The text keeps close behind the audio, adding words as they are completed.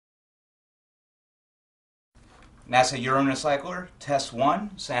NASA urine recycler, test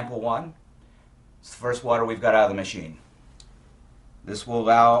 1, sample 1. It's the first water we've got out of the machine. This will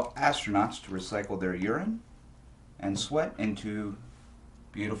allow astronauts to recycle their urine and sweat into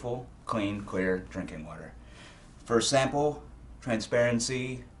beautiful, clean, clear drinking water. First sample,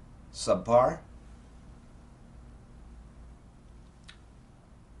 transparency, subpar.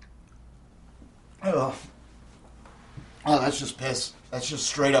 Oh, that's just piss. That's just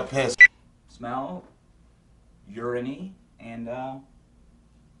straight up piss. Smell urine and damn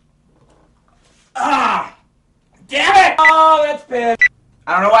it! Oh, that's piss.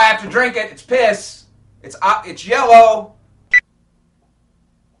 I don't know why I have to drink it. It's piss. It's yellow.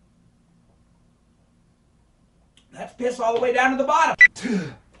 That's piss all the way down to the bottom.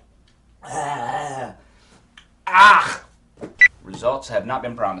 Results have not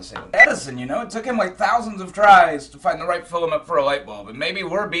been promising. Edison, you know, it took him like thousands of tries to find the right filament for a light bulb. And maybe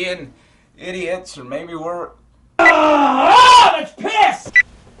we're being idiots, or maybe we're... that's piss!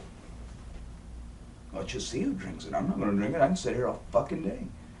 Let's just see who drinks it. I'm not gonna drink it. I can sit here all fucking day.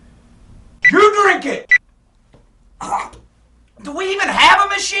 You drink it! Do we even have a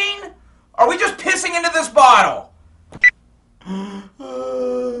machine? Are we just pissing into this bottle?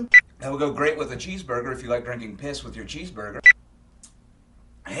 That would go great with a cheeseburger if you like drinking piss with your cheeseburger.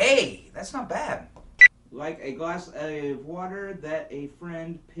 Hey, that's not bad. Like a glass of water that a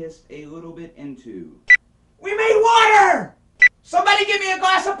friend pissed a little bit into. We made water! Somebody give me a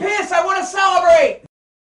glass of piss! I want to celebrate!